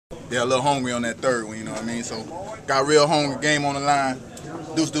they're a little hungry on that third one, you know what I mean? So got real hungry, game on the line.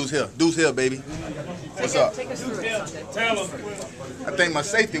 Deuce here, baby. What's up? Take us through it, Asante. I think my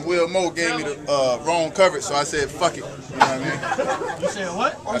safety, Will Moe, gave me the wrong coverage, so I said, fuck it. You know what I mean? You said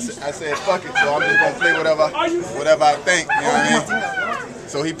what? I said, fuck it, so I'm just going to play whatever I think, you know what I mean?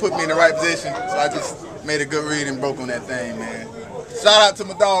 So he put me in the right position, so I just made a good read and broke on that thing, man. Shout out to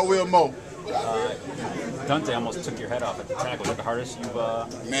my dog, Will Moe. Dante almost took your head off at the tackle. Was that the hardest you've...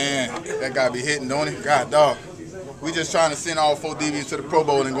 Man, that guy be hitting, don't he? God, dog. We just trying to send all 4 DBs to the Pro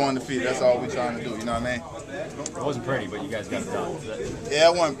Bowl and go undefeated. That's all we trying to do, you know what I mean? It wasn't pretty, but you guys got it done. Yeah,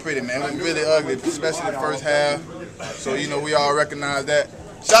 it wasn't pretty, man. It was really ugly, especially the first half. So, you know, we all recognize that.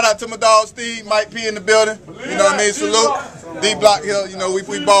 Shout out to my dog, Steve, Mike P in the building. You know what I mean? Salute. D-Block here, you know, we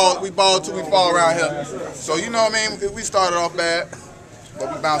ball till we fall around here. So, you know what I mean? We started off bad,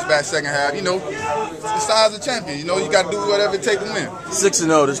 but we bounced back second half. You know, the size of champion. You know, you got to do whatever it takes to win.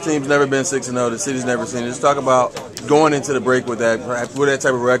 6-0. This team's never been 6-0. The city's never seen it. Just talk about going into the break with that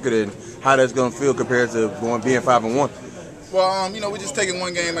type of record and how that's going to feel compared to being 5-1. Well, you know, we're just taking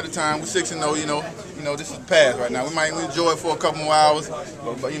one game at a time. We're 6-0. You know, this is past right now. We might enjoy it for a couple more hours,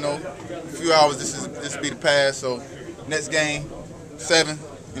 but you know, a few hours. This will be the past. So next game, 7.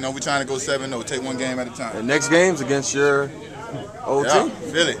 You know, we're trying to go 7-0. Take one game at a time. The next game's against your old team.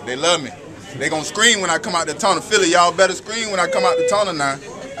 Philly. They love me. They gonna scream when I come out the tunnel. Philly, y'all better scream when I come out the tunnel now.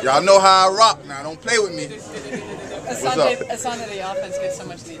 Y'all know how I rock now. Don't play with me. Asante, the offense gets so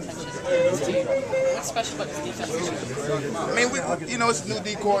much of the attention. What's special about this defense? I mean, you know, it's a new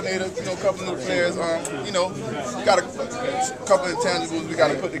D coordinator, you know, a couple new players. You know, we got a couple of intangibles we got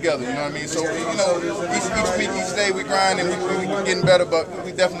to put together. You know what I mean? So, you know, each week, each day we grind and we getting better, but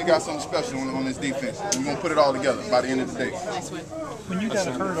we definitely got something special on this defense. We're gonna put it all together by the end of the day. Nice win. When you got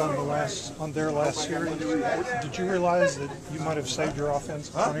hurt on their last series, did you realize that you might have saved your offense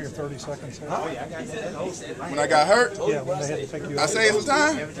 20 or 30 seconds? When I got hurt, yeah, when they had to take you out. I saved some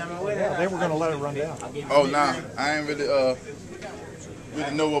time. Yeah, they were going to let it run down. Oh, nah, I ain't really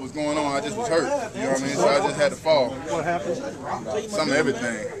know what was going on. I just was hurt. You know what I mean? So I just had to fall. What happened? Some of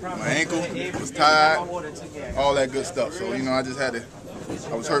everything. My ankle was tired, all that good stuff. So you know, I just had to.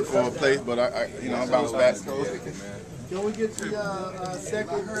 I was hurt for a place, but I bounced back. Can we get the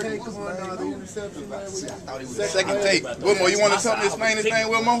second take on the interception? Second take. Wilmo, you want to explain this thing,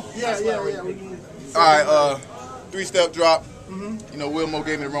 Wilmo? Yeah. All right, 3-step drop. You know, Wilmo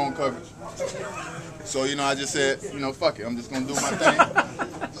gave me the wrong coverage. So, you know, I just said, you know, fuck it. I'm just going to do my thing.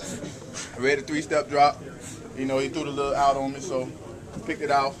 I read the 3-step drop. You know, he threw the little out on me, so picked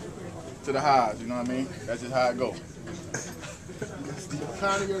it out to the highs. You know what I mean? That's just how it goes.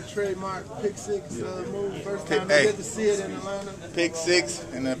 Kind of your trademark pick 6 move. First time you get to see it in Atlanta. Pick 6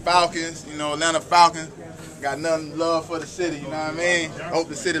 and the Falcons, you know, Atlanta Falcons. Got nothing love for the city, you know what I mean? Hope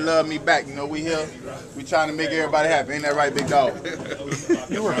the city love me back. You know, we here, we trying to make everybody happy. Ain't that right, big dog?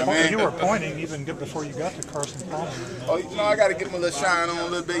 You were pointing even good before you got to Carson Palmer. Oh, you know, I got to get my little shine on a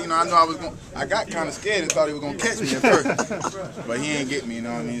little bit. You know, I got kind of scared and thought he was going to catch me at first. But he ain't get me, you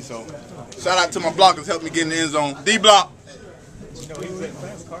know what I mean? So, shout out to my blockers, helped me get in the end zone. D-Block. He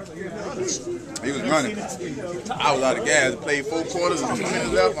was running. I was out of gas. Played 4 quarters and 2 minutes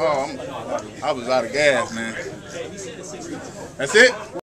left. Oh, I was out of gas, man. That's it?